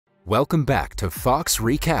Welcome back to Fox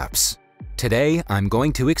Recaps. Today, I'm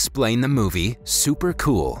going to explain the movie Super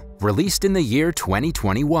Cool, released in the year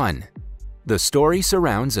 2021. The story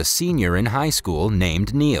surrounds a senior in high school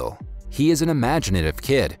named Neil. He is an imaginative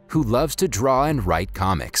kid who loves to draw and write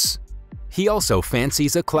comics. He also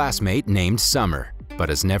fancies a classmate named Summer, but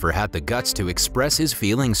has never had the guts to express his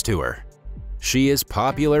feelings to her. She is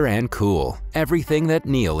popular and cool, everything that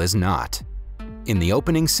Neil is not. In the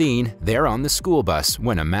opening scene, they're on the school bus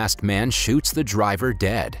when a masked man shoots the driver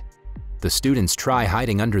dead. The students try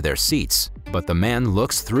hiding under their seats, but the man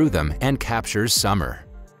looks through them and captures Summer.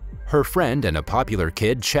 Her friend and a popular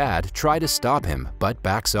kid, Chad, try to stop him but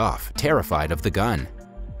backs off, terrified of the gun.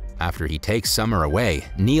 After he takes Summer away,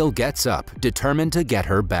 Neil gets up, determined to get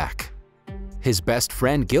her back. His best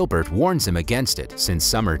friend Gilbert warns him against it since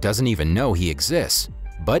Summer doesn't even know he exists,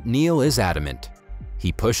 but Neil is adamant.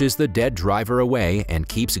 He pushes the dead driver away and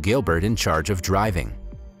keeps Gilbert in charge of driving.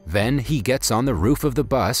 Then he gets on the roof of the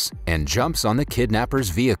bus and jumps on the kidnapper's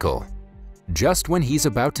vehicle. Just when he's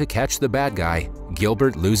about to catch the bad guy,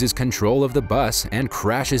 Gilbert loses control of the bus and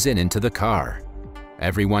crashes into the car.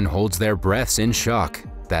 Everyone holds their breaths in shock,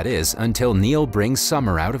 that is, until Neil brings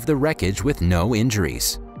Summer out of the wreckage with no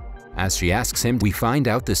injuries. As she asks him, we find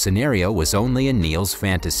out the scenario was only in Neil's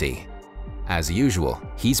fantasy. As usual,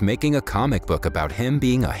 he's making a comic book about him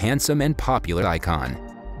being a handsome and popular icon.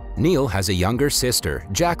 Neil has a younger sister,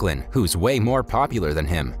 Jacqueline, who's way more popular than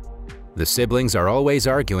him. The siblings are always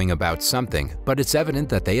arguing about something, but it's evident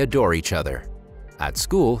that they adore each other. At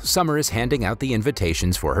school, Summer is handing out the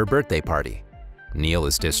invitations for her birthday party. Neil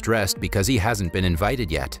is distressed because he hasn't been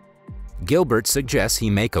invited yet. Gilbert suggests he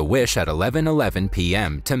make a wish at 11:11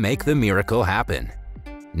 p.m. to make the miracle happen.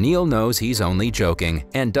 Neil knows he's only joking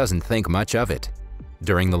and doesn't think much of it.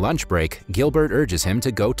 During the lunch break, Gilbert urges him to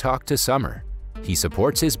go talk to Summer. He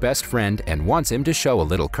supports his best friend and wants him to show a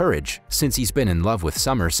little courage since he's been in love with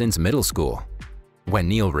Summer since middle school. When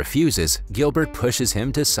Neil refuses, Gilbert pushes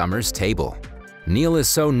him to Summer's table. Neil is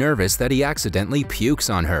so nervous that he accidentally pukes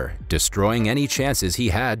on her, destroying any chances he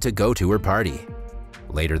had to go to her party.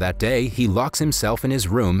 Later that day, he locks himself in his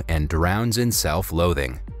room and drowns in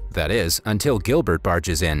self-loathing. That is, until Gilbert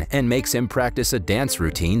barges in and makes him practice a dance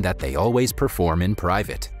routine that they always perform in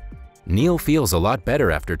private. Neil feels a lot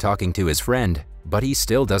better after talking to his friend, but he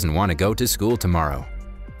still doesn't want to go to school tomorrow.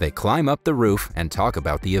 They climb up the roof and talk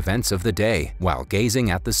about the events of the day while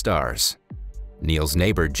gazing at the stars. Neil's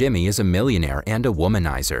neighbor Jimmy is a millionaire and a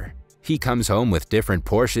womanizer. He comes home with different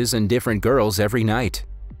Porsches and different girls every night.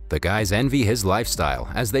 The guys envy his lifestyle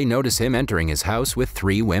as they notice him entering his house with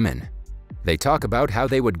 3 women. They talk about how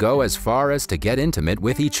they would go as far as to get intimate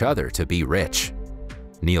with each other to be rich.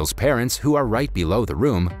 Neil's parents, who are right below the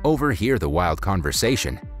room, overhear the wild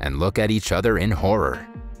conversation and look at each other in horror.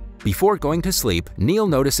 Before going to sleep, Neil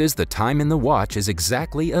notices the time in the watch is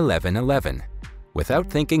exactly 11:11. Without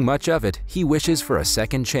thinking much of it, he wishes for a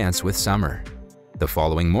second chance with Summer. The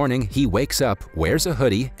following morning, he wakes up, wears a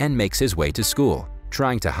hoodie, and makes his way to school,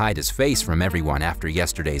 trying to hide his face from everyone after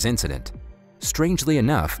yesterday's incident. Strangely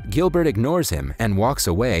enough, Gilbert ignores him and walks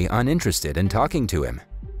away uninterested in talking to him.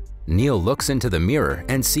 Neil looks into the mirror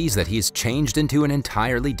and sees that he's changed into an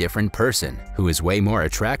entirely different person who is way more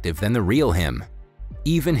attractive than the real him.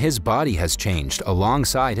 Even his body has changed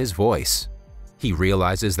alongside his voice. He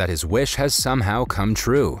realizes that his wish has somehow come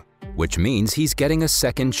true, which means he's getting a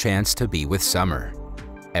second chance to be with Summer.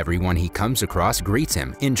 Everyone he comes across greets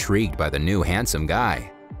him, intrigued by the new handsome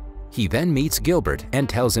guy. He then meets Gilbert and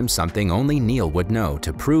tells him something only Neil would know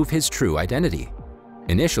to prove his true identity.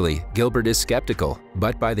 Initially, Gilbert is skeptical,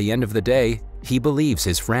 but by the end of the day, he believes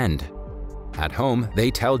his friend. At home, they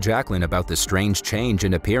tell Jacqueline about the strange change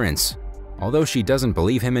in appearance. Although she doesn't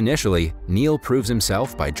believe him initially, Neil proves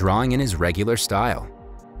himself by drawing in his regular style.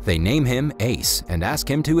 They name him Ace and ask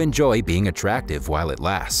him to enjoy being attractive while it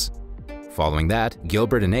lasts. Following that,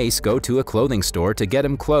 Gilbert and Ace go to a clothing store to get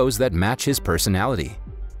him clothes that match his personality.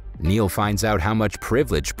 Neil finds out how much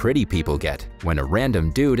privilege pretty people get when a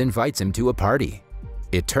random dude invites him to a party.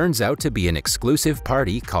 It turns out to be an exclusive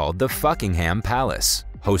party called the Fuckingham Palace,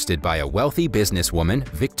 hosted by a wealthy businesswoman,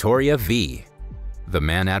 Victoria V. The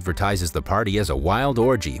man advertises the party as a wild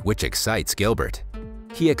orgy, which excites Gilbert.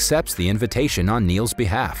 He accepts the invitation on Neil's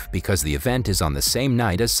behalf because the event is on the same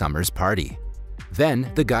night as Summer's party.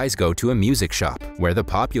 Then, the guys go to a music shop where the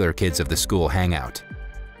popular kids of the school hang out.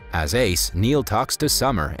 As Ace, Neil talks to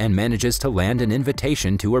Summer and manages to land an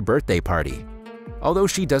invitation to her birthday party. Although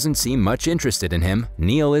she doesn't seem much interested in him,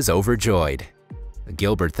 Neil is overjoyed.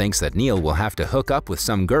 Gilbert thinks that Neil will have to hook up with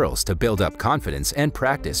some girls to build up confidence and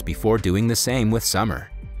practice before doing the same with Summer.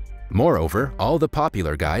 Moreover, all the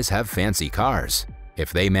popular guys have fancy cars.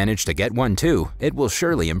 If they manage to get one too, it will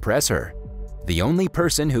surely impress her. The only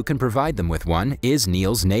person who can provide them with one is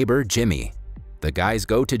Neil's neighbor, Jimmy. The guys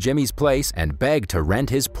go to Jimmy's place and beg to rent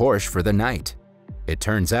his Porsche for the night. It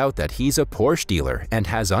turns out that he's a Porsche dealer and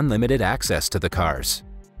has unlimited access to the cars.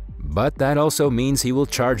 But that also means he will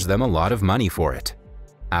charge them a lot of money for it.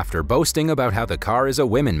 After boasting about how the car is a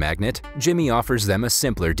women magnet, Jimmy offers them a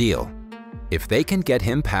simpler deal. If they can get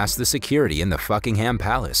him past the security in the Buckingham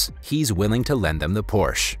Palace, he's willing to lend them the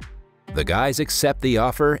Porsche. The guys accept the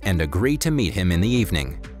offer and agree to meet him in the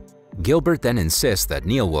evening. Gilbert then insists that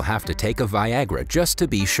Neil will have to take a Viagra just to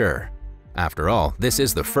be sure. After all, this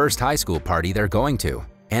is the first high school party they're going to,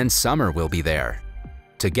 and Summer will be there.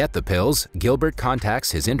 To get the pills, Gilbert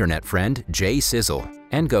contacts his internet friend, Jay Sizzle,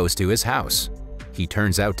 and goes to his house. He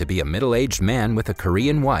turns out to be a middle-aged man with a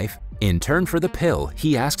Korean wife. In turn for the pill,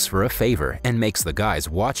 he asks for a favor and makes the guys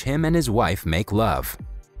watch him and his wife make love.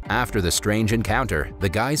 After the strange encounter, the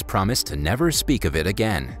guys promise to never speak of it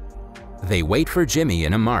again. They wait for Jimmy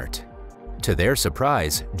in a mart. To their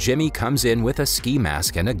surprise, Jimmy comes in with a ski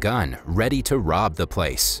mask and a gun, ready to rob the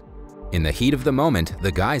place. In the heat of the moment,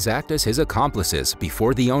 the guys act as his accomplices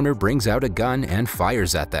before the owner brings out a gun and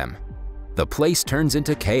fires at them. The place turns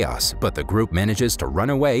into chaos, but the group manages to run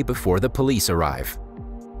away before the police arrive.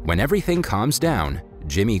 When everything calms down,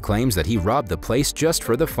 Jimmy claims that he robbed the place just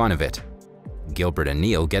for the fun of it. Gilbert and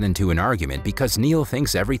Neil get into an argument because Neil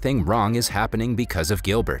thinks everything wrong is happening because of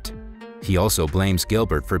Gilbert. He also blames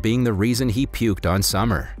Gilbert for being the reason he puked on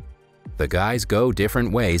Summer. The guys go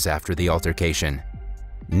different ways after the altercation.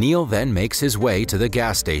 Neil then makes his way to the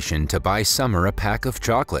gas station to buy Summer a pack of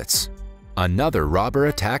chocolates. Another robber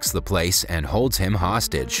attacks the place and holds him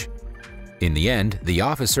hostage. In the end, the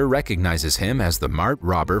officer recognizes him as the mart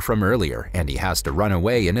robber from earlier, and he has to run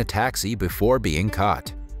away in a taxi before being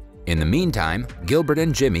caught. In the meantime, Gilbert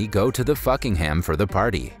and Jimmy go to the Buckingham for the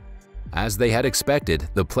party. As they had expected,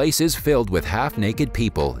 the place is filled with half-naked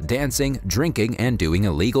people dancing, drinking, and doing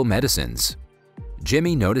illegal medicines.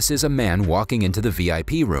 Jimmy notices a man walking into the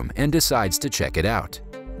VIP room and decides to check it out.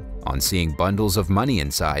 On seeing bundles of money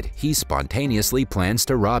inside, he spontaneously plans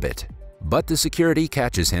to rob it. But the security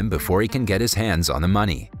catches him before he can get his hands on the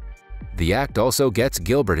money. The act also gets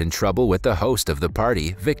Gilbert in trouble with the host of the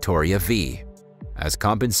party, Victoria V. As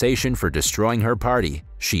compensation for destroying her party,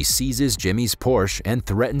 she seizes Jimmy's Porsche and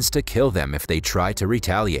threatens to kill them if they try to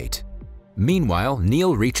retaliate. Meanwhile,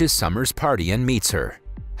 Neil reaches Summer's party and meets her.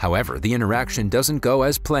 However, the interaction doesn't go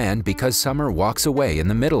as planned because Summer walks away in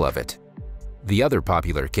the middle of it. The other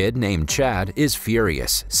popular kid named Chad is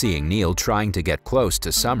furious, seeing Neil trying to get close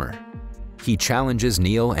to Summer. He challenges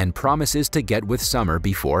Neil and promises to get with Summer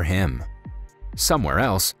before him. Somewhere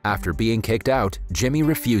else, after being kicked out, Jimmy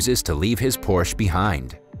refuses to leave his Porsche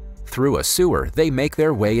behind. Through a sewer, they make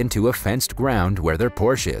their way into a fenced ground where their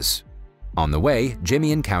Porsche is. On the way,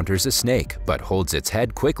 Jimmy encounters a snake but holds its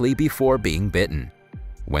head quickly before being bitten.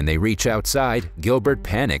 When they reach outside, Gilbert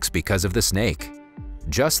panics because of the snake.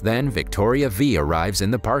 Just then, Victoria V arrives in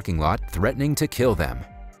the parking lot, threatening to kill them.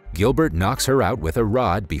 Gilbert knocks her out with a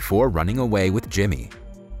rod before running away with Jimmy.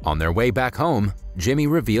 On their way back home, Jimmy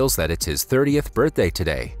reveals that it's his 30th birthday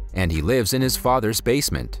today, and he lives in his father's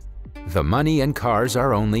basement. The money and cars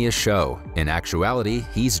are only a show. In actuality,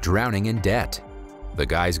 he's drowning in debt. The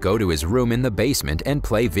guys go to his room in the basement and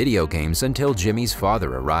play video games until Jimmy's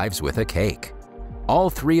father arrives with a cake. All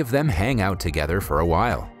three of them hang out together for a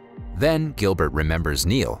while. Then Gilbert remembers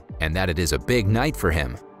Neil and that it is a big night for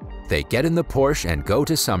him. They get in the Porsche and go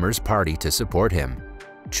to Summer's party to support him.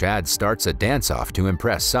 Chad starts a dance-off to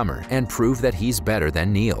impress Summer and prove that he's better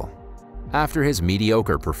than Neil. After his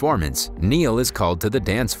mediocre performance, Neil is called to the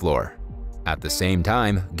dance floor. At the same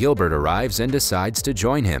time, Gilbert arrives and decides to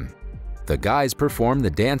join him. The guys perform the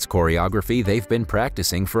dance choreography they've been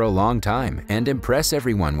practicing for a long time and impress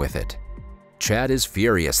everyone with it. Chad is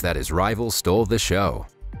furious that his rival stole the show.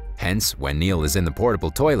 Hence, when Neil is in the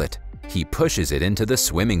portable toilet, he pushes it into the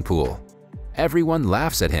swimming pool. Everyone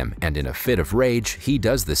laughs at him, and in a fit of rage, he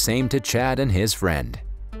does the same to Chad and his friend.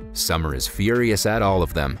 Summer is furious at all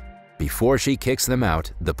of them. Before she kicks them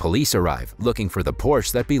out, the police arrive looking for the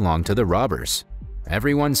Porsche that belonged to the robbers.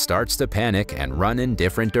 Everyone starts to panic and run in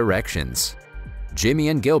different directions. Jimmy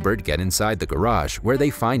and Gilbert get inside the garage where they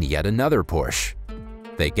find yet another Porsche.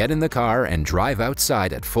 They get in the car and drive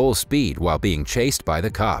outside at full speed while being chased by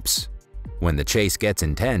the cops. When the chase gets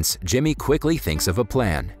intense, Jimmy quickly thinks of a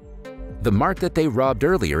plan. The mart that they robbed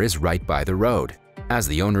earlier is right by the road. As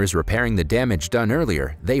the owner is repairing the damage done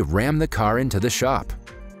earlier, they ram the car into the shop.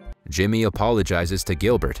 Jimmy apologizes to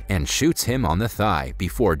Gilbert and shoots him on the thigh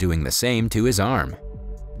before doing the same to his arm.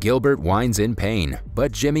 Gilbert whines in pain,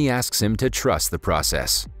 but Jimmy asks him to trust the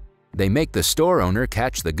process. They make the store owner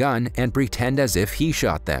catch the gun and pretend as if he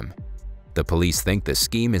shot them. The police think the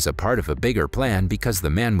scheme is a part of a bigger plan because the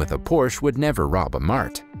man with a Porsche would never rob a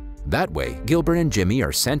mart. That way, Gilbert and Jimmy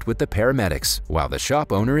are sent with the paramedics while the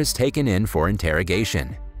shop owner is taken in for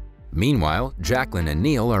interrogation. Meanwhile, Jacqueline and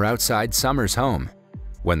Neil are outside Summer's home.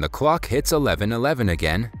 When the clock hits 11:11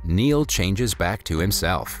 again, Neil changes back to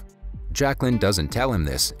himself. Jacqueline doesn't tell him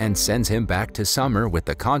this and sends him back to Summer with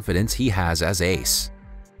the confidence he has as Ace.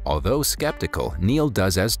 Although skeptical, Neil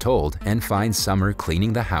does as told and finds Summer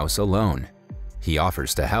cleaning the house alone. He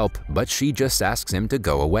offers to help, but she just asks him to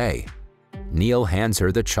go away. Neil hands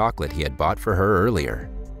her the chocolate he had bought for her earlier.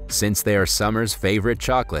 Since they are Summer's favorite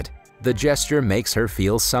chocolate, the gesture makes her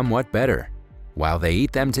feel somewhat better. While they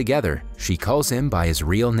eat them together, she calls him by his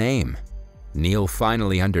real name. Neil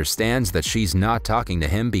finally understands that she's not talking to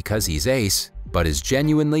him because he's Ace, but is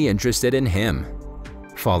genuinely interested in him.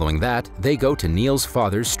 Following that, they go to Neil's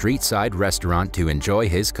father's street-side restaurant to enjoy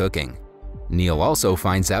his cooking. Neil also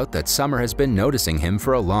finds out that Summer has been noticing him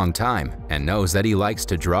for a long time and knows that he likes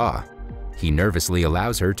to draw. He nervously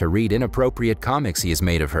allows her to read inappropriate comics he has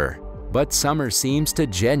made of her, but Summer seems to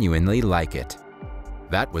genuinely like it.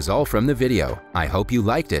 That was all from the video. I hope you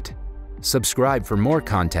liked it. Subscribe for more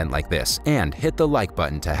content like this and hit the like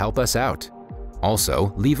button to help us out.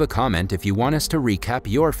 Also, leave a comment if you want us to recap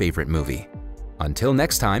your favorite movie. Until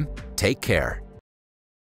next time, take care.